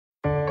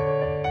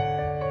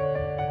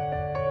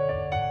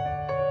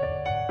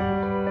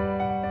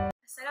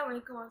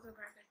Assalamualaikum warahmatullahi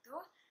wabarakatuh.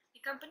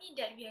 The company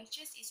that we have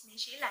chosen is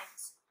Malaysia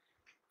Airlines.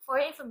 For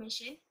your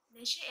information,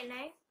 Malaysia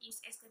Airlines is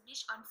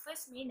established on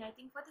 1st May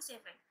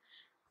 1947.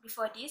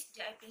 Before this,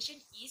 the appellation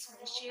is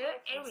Malaysia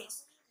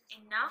Airways,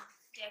 and now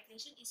the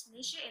appellation is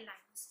Malaysia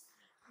Airlines.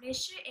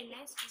 Malaysia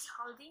Airlines is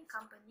holding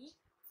company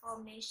for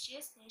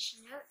Malaysia's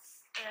national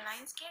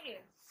airlines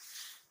carrier.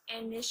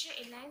 And Malaysia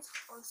Airlines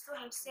also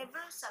have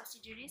several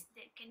subsidiaries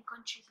that can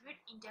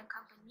contribute in their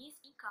company's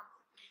income,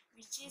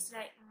 which is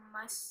like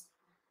Mas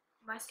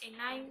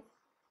Airline,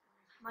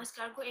 Mas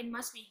Cargo, and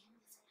Mas Wing.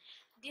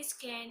 This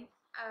can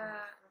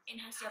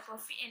enhance their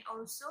profit and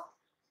also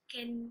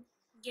can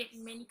get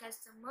many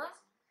customers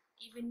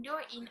even though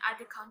in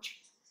other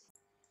countries.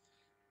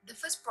 The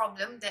first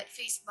problem that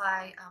faced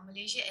by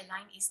Malaysia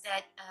Airlines is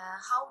that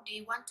how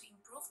they want to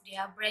improve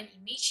their brand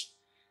image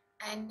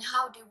and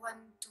how they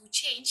want to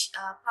change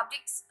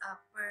public's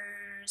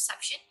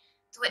perception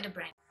toward the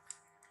brand.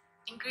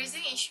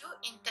 Increasing issue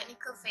in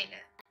technical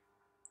failure.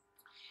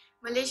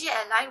 Malaysia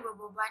Airlines were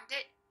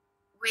bombarded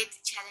with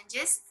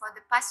challenges for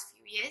the past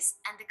few years,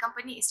 and the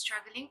company is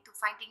struggling to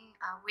finding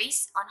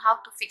ways on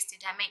how to fix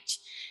the damage.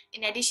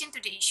 In addition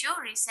to the issue,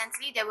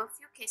 recently there were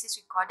few cases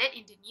recorded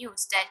in the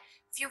news that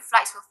few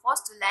flights were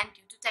forced to land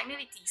due to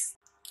technicalities.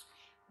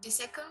 The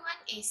second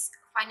one is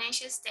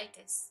financial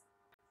status.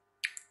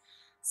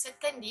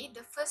 Certainly,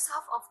 the first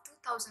half of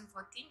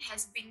 2014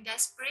 has been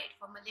desperate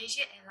for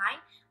Malaysia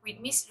Airlines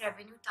with missed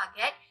revenue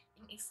target,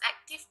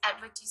 ineffective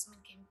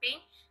advertisement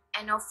campaign,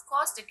 and of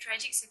course the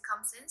tragic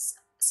circumstances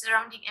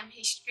surrounding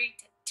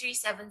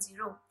MH370.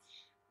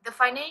 The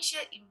financial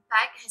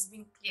impact has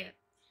been clear.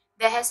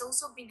 There has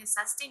also been a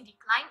sustained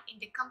decline in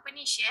the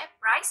company share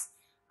price,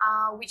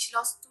 which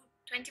lost to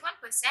 21%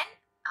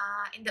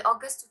 in the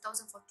August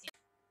 2014.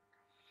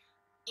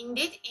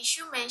 Indeed,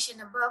 issues mentioned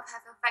above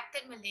have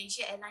affected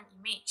Malaysia Airlines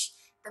image.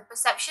 The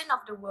perception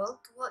of the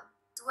world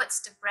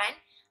towards the brand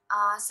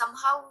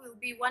somehow will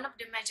be one of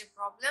the major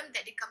problems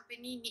that the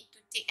company need to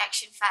take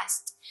action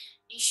fast.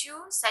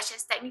 Issues such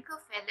as technical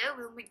failure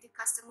will make the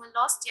customer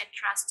lose their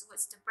trust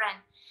towards the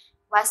brand.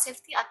 While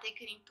safety are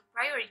taken into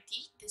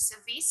priority, the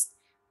service,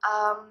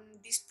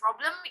 this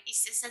problem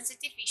is a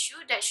sensitive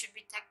issue that should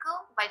be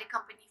tackled by the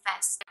company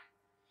fast.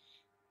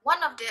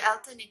 One of the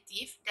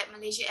alternatives that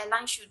Malaysia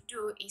Airlines should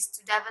do is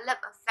to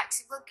develop a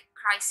flexible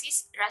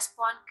crisis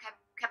response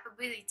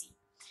capability.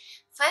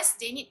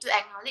 First, they need to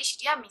acknowledge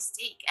their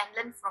mistake and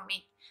learn from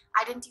it.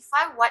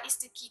 Identify what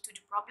is the key to the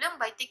problem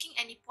by taking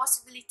any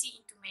possibility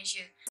into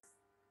measure.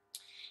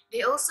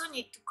 They also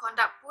need to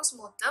conduct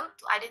post-mortem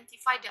to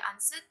identify the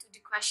answer to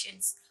the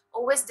questions.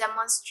 Always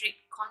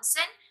demonstrate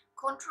concern,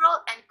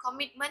 control, and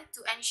commitment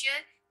to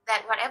ensure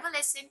that whatever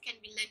lesson can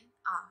be learned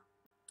are.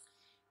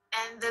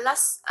 And the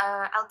last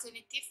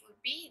alternative would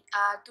be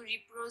to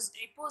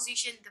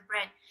reposition the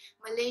brand.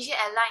 Malaysia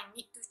Airlines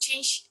need to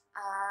change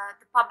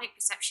the public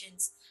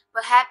perceptions.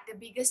 Perhaps the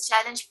biggest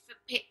challenge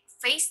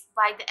faced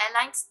by the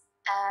airlines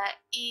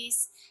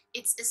is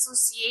its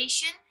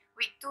association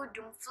with two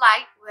doomed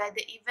flights, where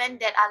the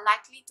events that are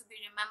likely to be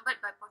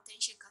remembered by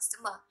potential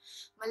customers.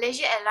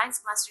 Malaysia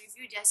Airlines must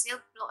review their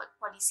sales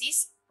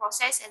policies,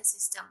 process, and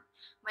system.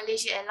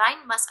 Malaysia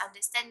Airlines must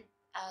understand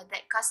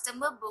that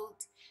customer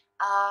build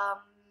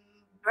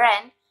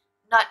brand,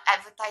 not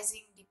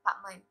advertising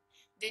department.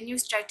 The new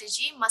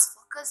strategy must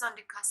focus on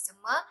the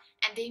customer,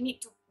 and they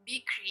need to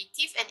be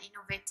creative and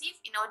innovative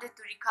in order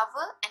to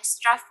recover and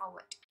strive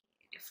forward.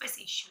 The first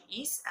issue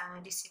is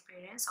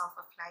disappearance of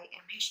a flight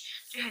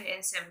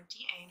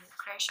MH370 and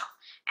crash of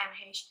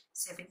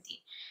MH17.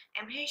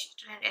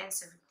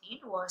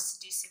 MH317 was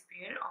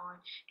disappeared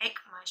on 8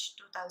 March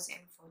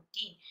 2014,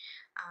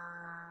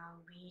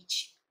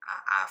 which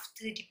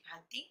after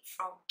departing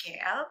from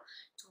KL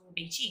to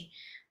Beijing.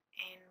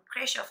 And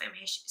crash of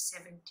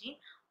MH17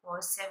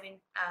 was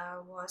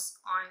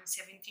on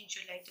 17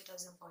 July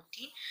 2014,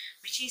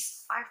 which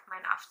is 5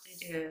 months after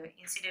the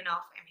incident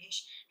of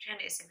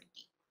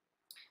MH370.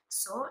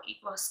 So it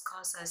was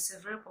caused a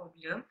several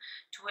problem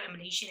toward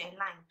Malaysian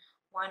Airlines.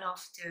 One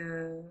of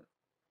the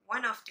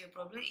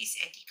problem is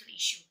ethical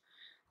issue.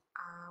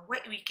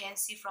 What we can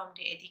see from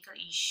the ethical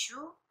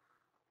issue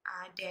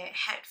that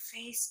had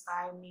faced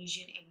by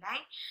Malaysian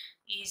Airlines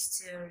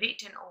is the rate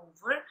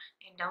turnover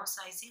and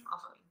downsizing of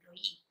an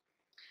employee.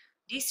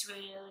 This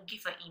will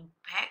give an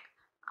impact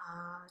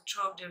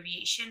throughout the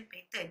aviation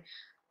pattern,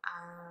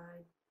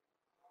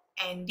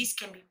 and this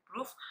can be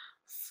proved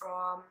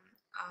from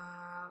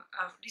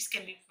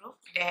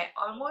that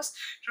almost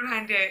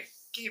 200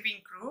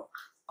 cabin crew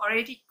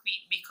already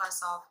quit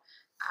because of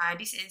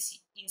this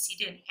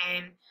incident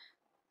and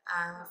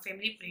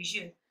family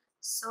pressure.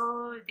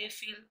 So they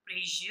feel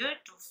pressure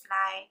to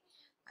fly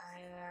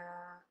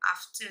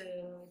after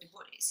the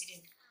boat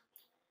accident.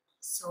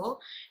 So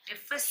the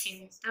first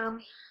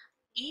symptom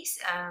is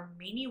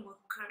many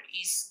worker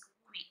is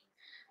quit.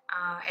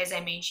 As I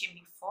mentioned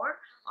before,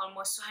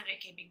 almost 200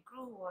 cabin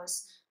crew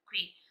was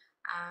quit.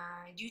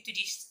 Due to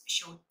this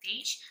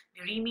shortage,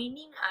 the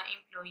remaining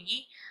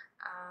employee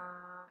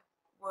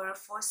were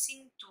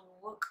forcing to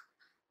work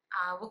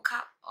woke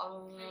up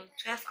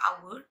 12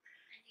 hours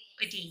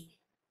a day.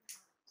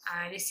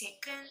 The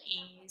second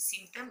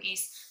symptom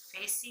is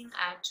facing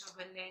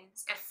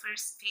turbulence.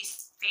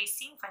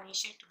 Facing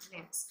financial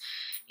turbulence.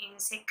 In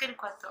second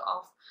quarter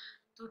of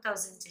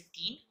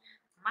 2013,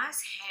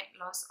 Mas had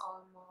lost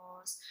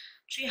almost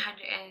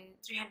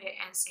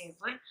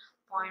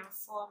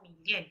 307.4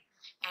 million,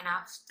 and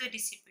after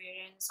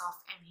disappearance of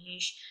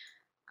MH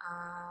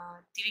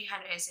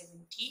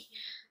 370,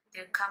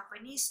 the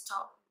company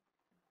stock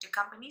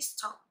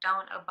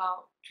down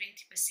about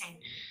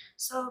 20%.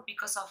 So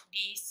because of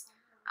this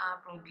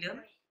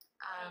problem,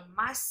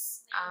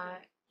 Mas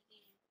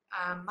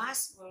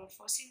were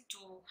forcing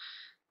to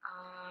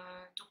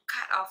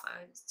cut off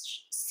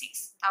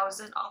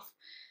 6,000 of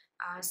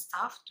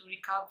staff to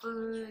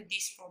recover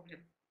this problem.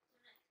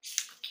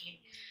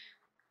 Okay,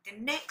 the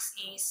next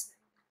is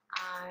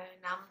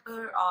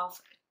number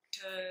of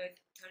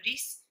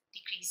tourists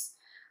decrease.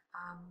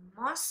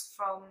 Most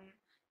from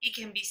it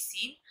can be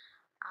seen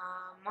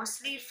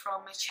mostly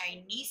from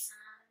Chinese.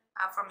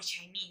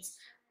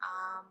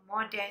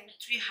 More than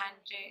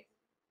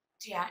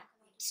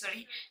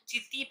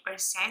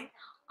 30%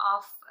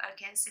 of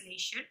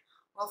cancellation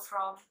were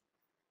from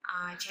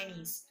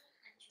Chinese.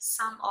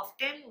 Some of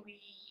them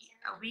we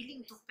are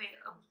willing to pay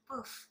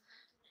above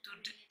to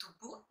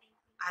book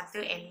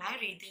other airline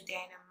rather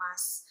than a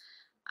mass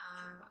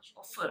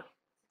offer.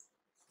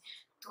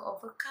 To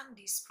overcome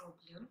this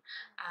problem,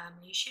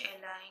 Malaysia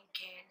Airlines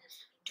can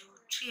do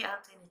three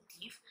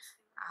alternatives.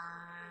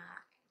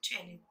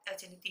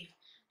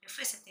 The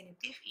first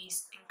alternative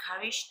is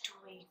encourage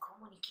two-way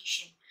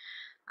communication.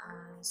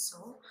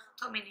 So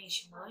top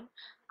management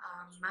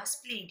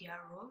must play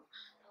their role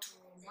to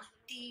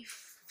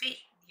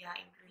motivate their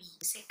employees.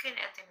 The second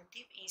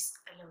alternative is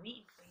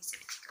allowing employee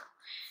sabbatical,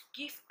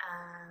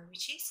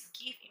 which is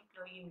give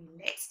employee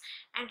relax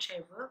and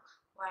travel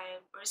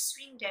while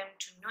pursuing them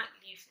to not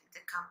leave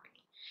the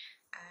company.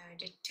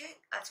 The third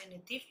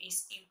alternative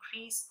is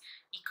increase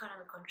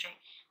economic contract.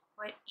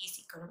 What is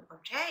economic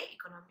contract?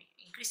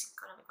 Increase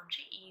economic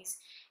contract is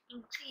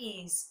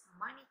increase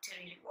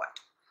monetary reward.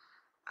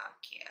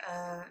 Okay,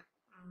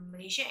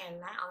 Malaysia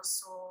Airlines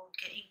also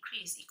can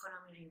increase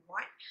economic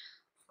reward.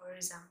 For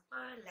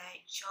example,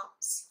 like job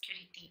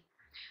security.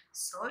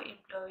 So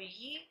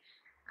employee,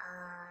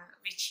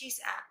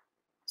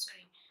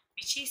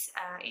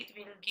 it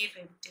will give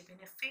the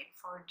benefit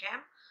for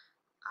them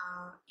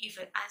if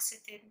an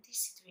uncertainty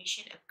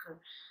situation occur.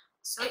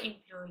 So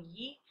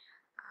employee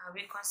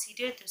will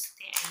consider to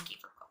stay and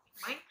give a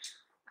commitment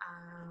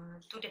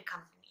to the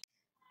company.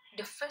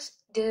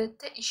 The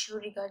third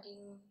issue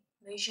regarding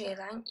Malaysia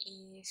Airlines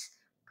is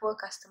poor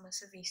customer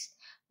service.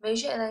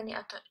 Malaysia Airlines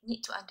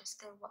need to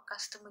understand what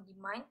customer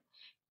demand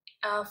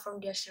from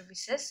their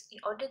services in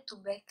order to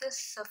better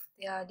serve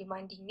their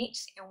demanding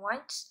needs and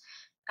wants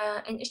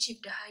and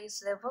achieve the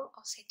highest level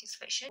of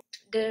satisfaction.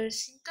 The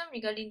symptom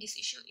regarding this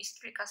issue is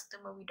treat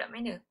customer without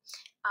manner.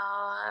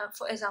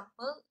 For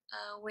example,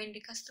 when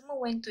the customer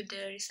went to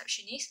the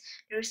receptionist,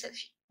 the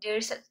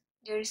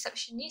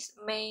receptionist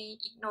may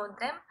ignore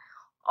them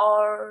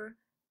or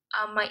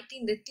might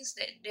think the things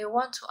that they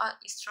want to ask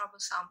is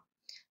troublesome.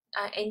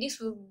 And this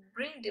will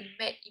bring the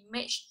bad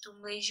image to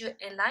Malaysia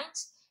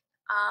Airlines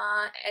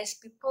as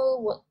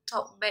people will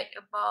talk bad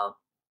about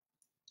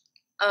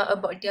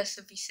their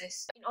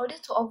services. In order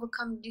to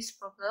overcome this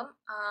problem,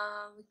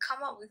 we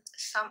come up with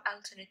some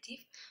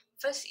alternative.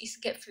 First is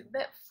get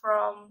feedback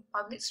from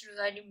publics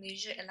regarding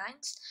Malaysia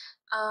Airlines.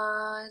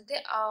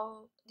 There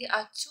are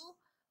two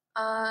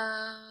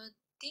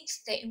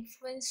things that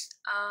influence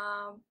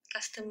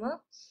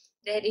customer.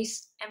 That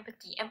is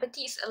empathy.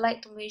 Empathy is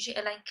allied to Malaysia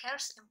Airlines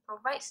cares and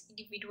provides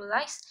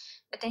individualized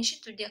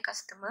attention to their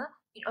customer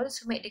in order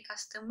to make the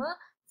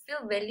customer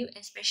feel valued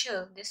and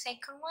special. The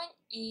second one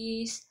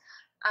is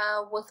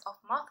word of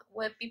mouth,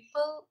 where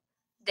people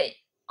that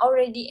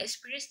already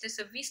experience the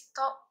service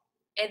talk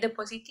either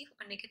positive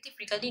or negative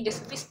regarding the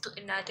service to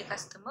another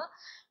customer,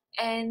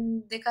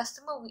 and the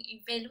customer will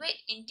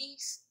evaluate, and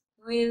this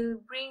will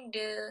bring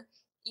the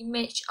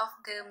image of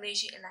the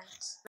Malaysia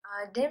Airlines.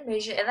 Then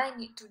Malaysia Airlines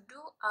need to do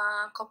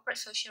corporate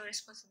social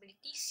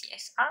responsibility,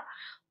 CSR.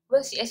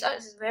 Well, CSR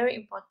is very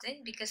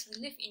important because we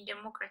live in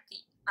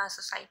democratic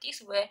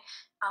societies where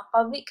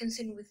public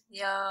concern with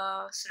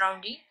their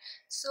surrounding.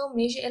 So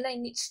Malaysia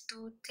Airlines needs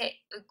to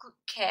take a good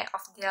care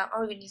of their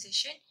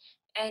organization.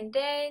 And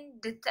then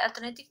the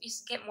alternative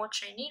is get more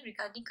training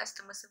regarding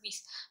customer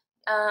service.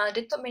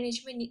 The top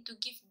management need to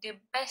give the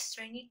best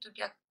training to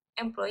their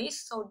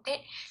employees so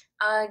that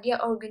their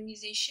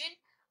organization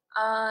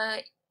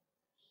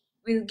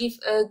will give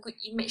a good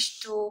image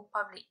to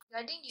public.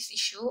 Regarding this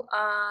issue,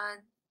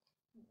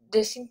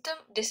 the second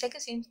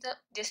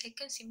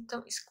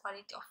symptom is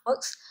quality of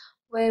works,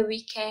 where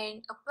we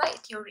can apply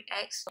theory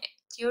X.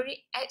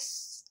 Theory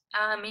X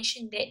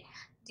mentioned that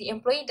the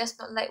employee does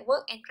not like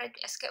work and try to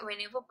escape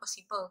whenever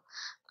possible.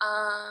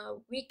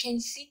 We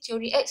can see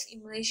theory X in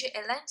Malaysia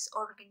Airlines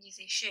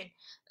organization.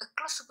 A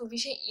close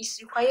supervision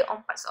is required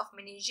on parts of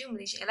manager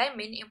Malaysia Airlines.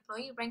 Many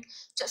employees rank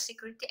job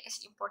security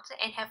as important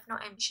and have no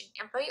ambition.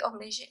 Employees of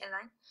Malaysia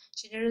Airlines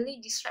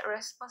generally dislike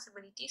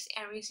responsibilities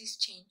and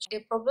resist change.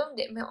 The problem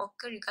that may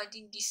occur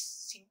regarding this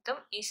symptom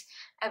is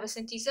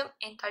absenteeism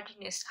and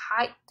tardiness,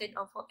 high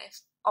turnover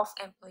of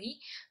employee.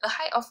 A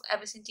high of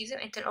absenteeism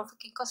and turnover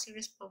can cause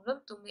serious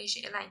problem to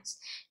Malaysia Airlines.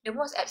 The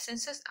most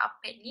absences are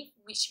paid leave,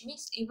 which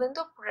means even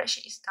though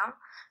production is down,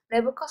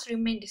 labor costs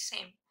remain the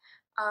same.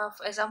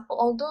 For example,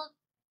 although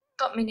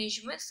top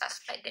management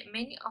suspect that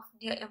many of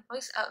their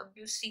employees are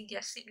abusing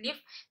their sick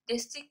leave, they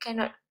still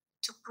cannot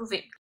to prove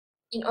it.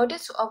 In order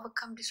to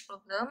overcome this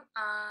problem,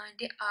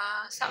 there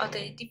are some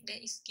alternatives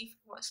that is give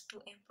rewards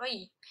to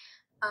employee.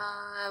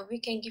 We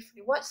can give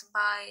rewards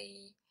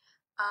by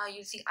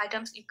using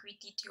Adam's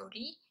equity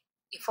theory.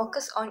 It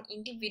focuses on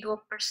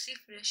individual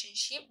perceived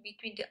relationship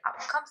between the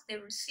outcomes they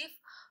receive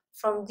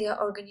from their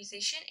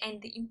organization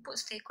and the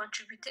inputs they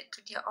contributed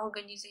to their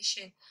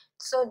organization,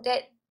 so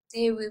that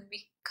they will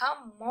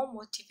become more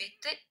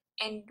motivated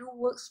and do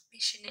work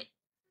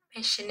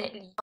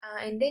passionately.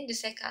 And then the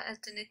second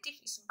alternative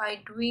is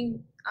by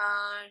doing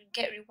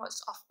get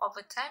rewards of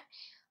overtime.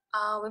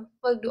 When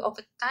people do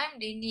overtime,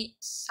 they need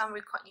some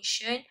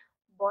recognition,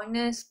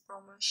 bonus,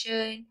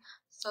 promotion,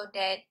 so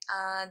that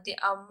they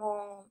are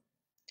more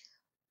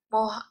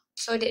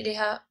so that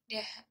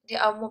they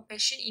are more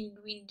passionate in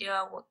doing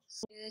their work.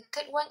 The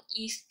third one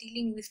is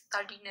dealing with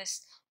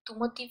tardiness. To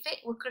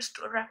motivate workers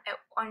to arrive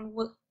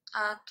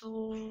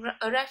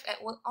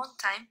at work on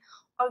time,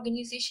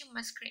 organization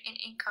must create an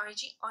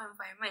encouraging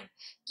environment.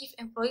 Give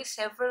employees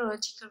several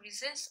logical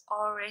reasons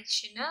or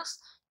rationales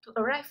to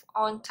arrive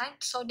on time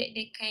so that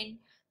they can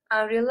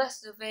realize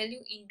the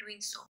value in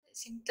doing so. The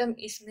symptom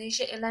is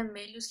Malaysia Airlines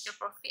may lose their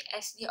profit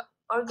as the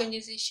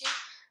organization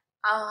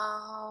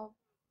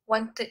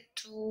wanted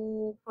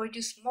to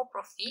produce more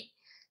profit.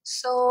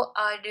 So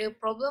the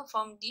problem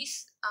from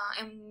this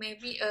and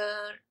maybe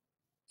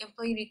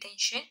employee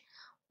retention,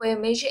 where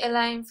Malaysia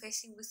Airlines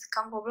facing with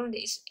some problem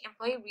that is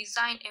employee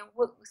resign and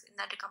work with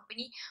another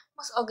company.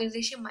 Most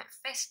organizations might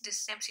face the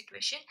same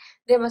situation.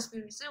 There must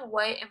be reason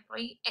why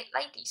employee act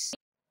like this.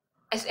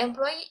 As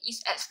employee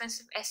is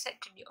expensive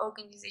asset to the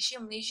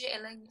organization, Malaysia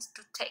Airlines needs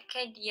to take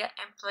care of their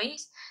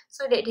employees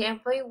so that the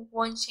employee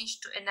won't change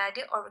to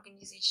another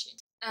organization.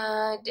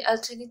 The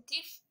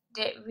alternative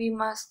that we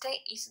must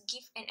take is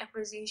give an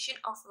appreciation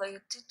of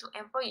loyalty to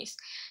employees.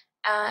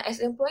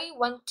 As employees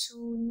want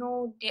to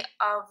know they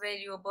are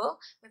valuable,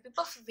 when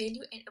people feel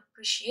value and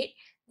appreciate,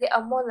 they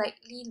are more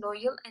likely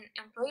loyal, and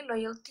employee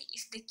loyalty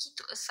is the key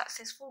to a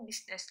successful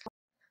business.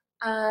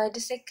 The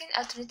second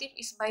alternative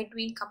is by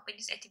doing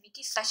company's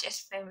activities such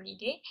as family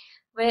day,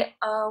 where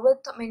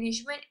top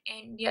management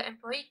and their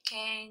employee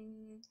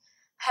can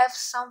have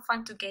some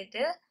fun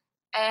together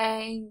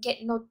and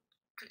get know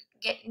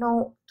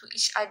to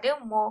each other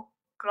more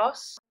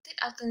close. Third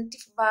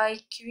alternative by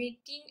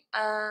creating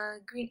a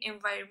green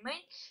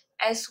environment,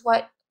 as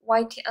what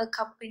YTL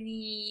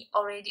company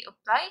already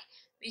apply.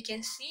 We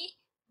can see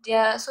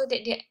so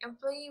that their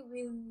employee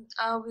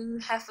will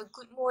have a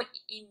good mood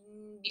in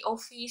the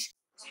office.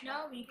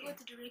 Now we go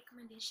to the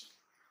recommendation.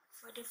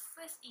 For the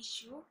first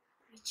issue,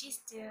 which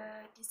is the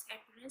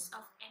disappearance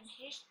of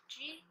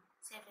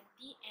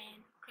MH370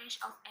 and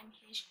crash of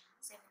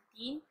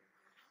MH17,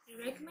 the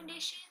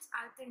recommendations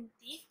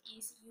alternative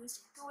is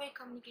use two-way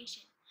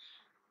communication.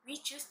 We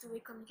choose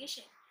two-way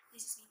communication.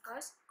 This is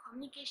because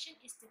communication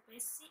is the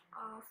basic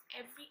of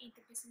every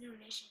interpersonal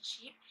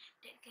relationship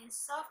that can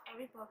solve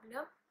every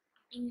problem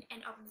in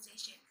an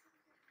organization.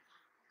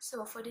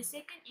 So for the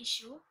second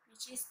issue,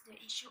 which is the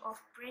issue of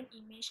brand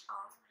image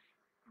of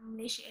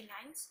Malaysia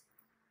Airlines,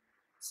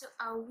 so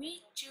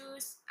we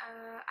choose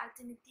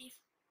alternative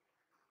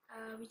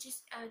which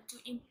is to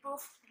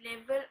improve the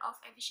level of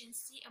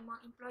efficiency among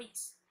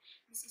employees.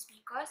 This is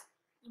because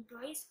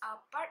employees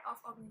are part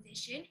of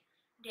organization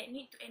that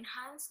need to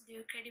enhance the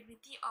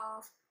credibility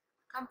of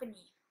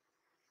company.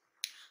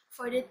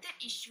 For the third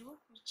issue,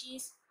 which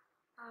is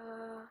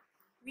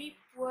we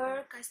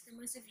poor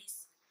customer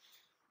service.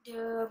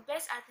 The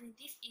best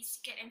alternative is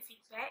get and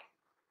feedback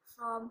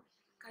from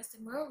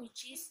customer,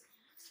 which is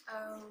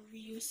we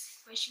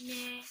use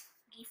questionnaire,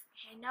 give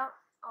handout,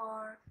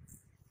 or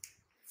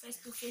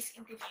face-to-face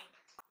interview.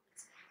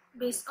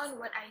 Based on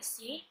what I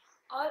say,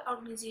 all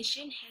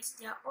organizations has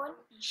their own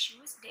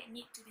issues that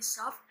need to be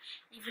solved,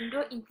 even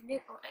though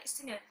internal or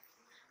external.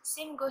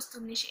 Same goes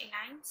to Malaysia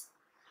Airlines.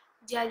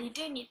 Their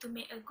leader need to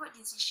make a good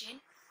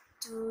decision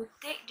to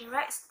take the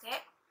right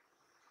step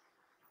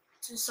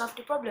to solve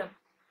the problem.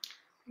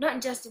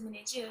 Not just the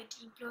manager,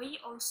 the employee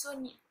also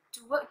need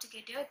to work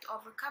together to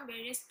overcome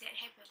barriers that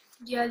happen.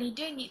 Their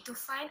leader need to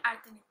find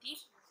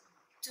alternatives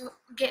to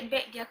get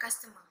back their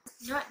customer.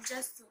 Not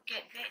just to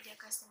get back their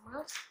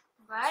customer,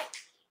 but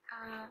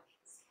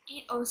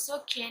it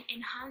also can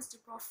enhance the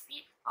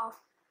profit of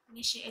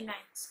Malaysia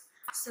Airlines.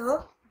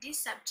 So this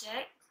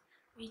subject,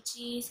 which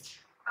is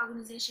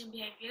organization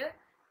behavior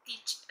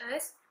teach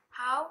us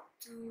how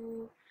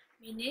to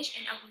manage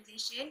an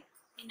organization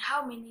and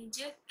how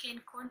manager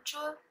can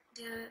control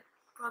the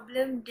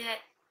problem that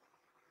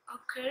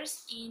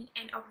occurs in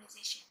an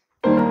organization.